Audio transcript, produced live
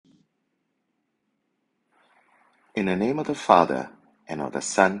In the name of the Father, and of the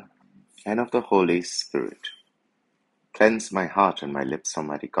Son, and of the Holy Spirit. Cleanse my heart and my lips,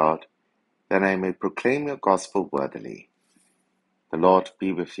 Almighty God, that I may proclaim your gospel worthily. The Lord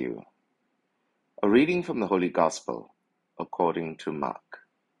be with you. A reading from the Holy Gospel according to Mark.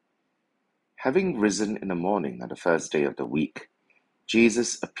 Having risen in the morning on the first day of the week,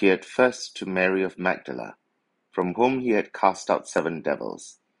 Jesus appeared first to Mary of Magdala, from whom he had cast out 7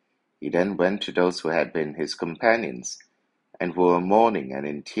 devils. He then went to those who had been his companions, and who were mourning and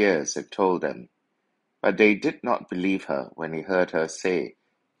in tears, and told them. But they did not believe her when he heard her say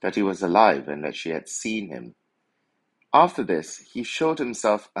that he was alive and that she had seen him. After this, he showed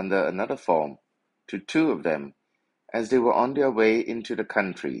himself under another form to 2 of them as they were on their way into the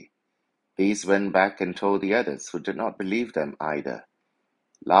country. These went back and told the others, who did not believe them either.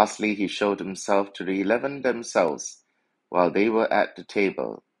 Lastly, he showed himself to the 11 themselves while they were at the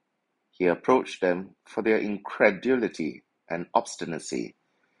table. He approached them for their incredulity and obstinacy,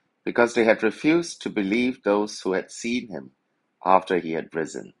 because they had refused to believe those who had seen him after he had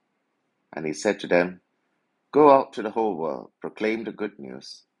risen. And he said to them, Go out to the whole world, proclaim the good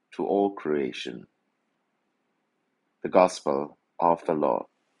news to all creation. The Gospel of the Lord.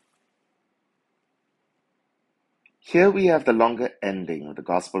 Here we have the longer ending of the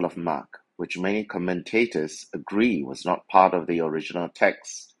Gospel of Mark, which many commentators agree was not part of the original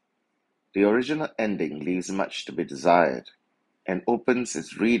text. The original ending leaves much to be desired and opens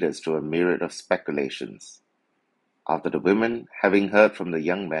its readers to a myriad of speculations. After the women, having heard from the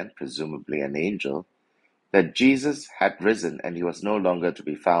young man, presumably an angel, that Jesus had risen and he was no longer to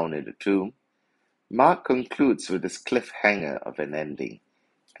be found in the tomb, Mark concludes with this cliffhanger of an ending.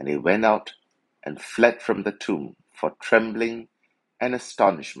 And he went out and fled from the tomb, for trembling and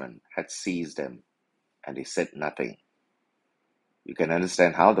astonishment had seized them, and he said nothing. You can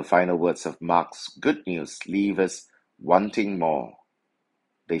understand how the final words of Mark's good news leave us wanting more.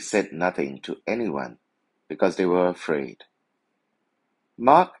 They said nothing to anyone because they were afraid.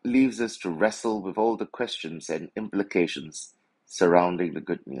 Mark leaves us to wrestle with all the questions and implications surrounding the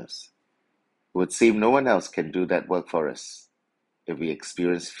good news. It would seem no one else can do that work for us. If we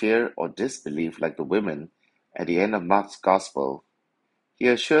experience fear or disbelief like the women at the end of Mark's Gospel, he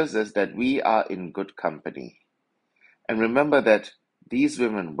assures us that we are in good company. And remember that these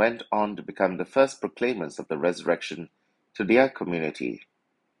women went on to become the first proclaimers of the resurrection to their community.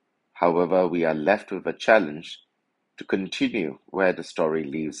 However, we are left with a challenge to continue where the story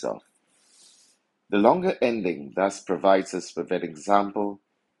leaves off. The longer ending thus provides us with an example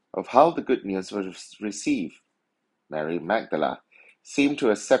of how the good news was received. Mary Magdala seemed to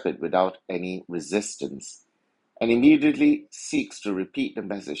accept it without any resistance, and immediately seeks to repeat the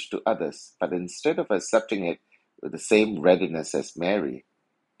message to others, but instead of accepting it with the same readiness as Mary,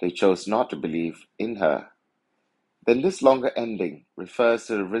 they chose not to believe in her. Then this longer ending refers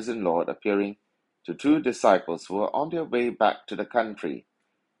to the risen Lord appearing to 2 disciples who were on their way back to the country,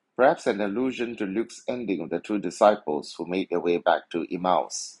 perhaps an allusion to Luke's ending of the 2 disciples who made their way back to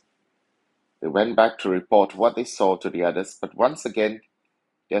Emmaus. They went back to report what they saw to the others, but once again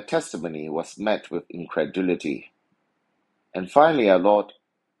their testimony was met with incredulity. And finally our Lord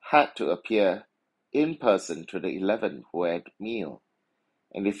had to appear in person to the 11 who had meal.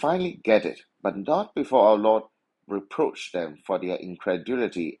 And they finally get it, but not before our Lord reproached them for their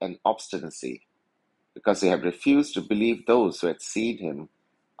incredulity and obstinacy, because they had refused to believe those who had seen him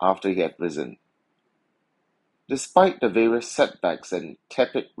after he had risen. Despite the various setbacks and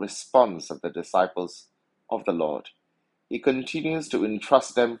tepid response of the disciples of the Lord, he continues to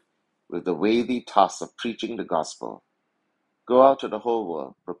entrust them with the weighty task of preaching the gospel. Go out to the whole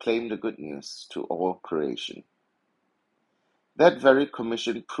world, proclaim the good news to all creation. That very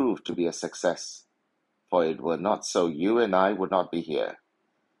commission proved to be a success, for it were not so you and I would not be here.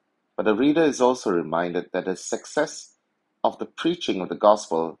 But the reader is also reminded that the success of the preaching of the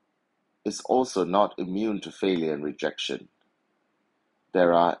gospel is also not immune to failure and rejection.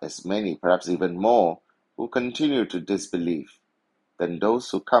 There are as many, perhaps even more, who continue to disbelieve than those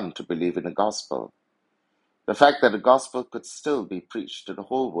who come to believe in the gospel. The fact that the gospel could still be preached to the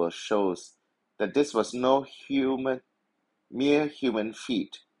whole world shows that this was no mere human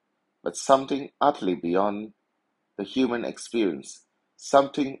feat, but something utterly beyond the human experience,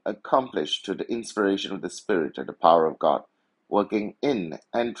 something accomplished through the inspiration of the Spirit and the power of God, working in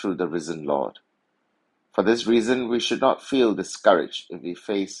and through the risen Lord. For this reason, we should not feel discouraged if we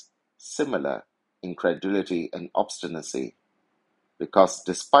face similar incredulity and obstinacy, because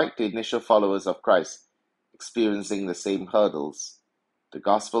despite the initial followers of Christ experiencing the same hurdles, the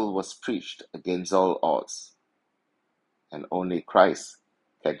gospel was preached against all odds, and only Christ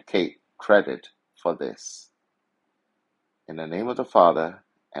can take credit for this. In the name of the Father,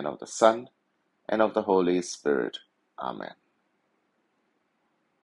 and of the Son, and of the Holy Spirit. Amen.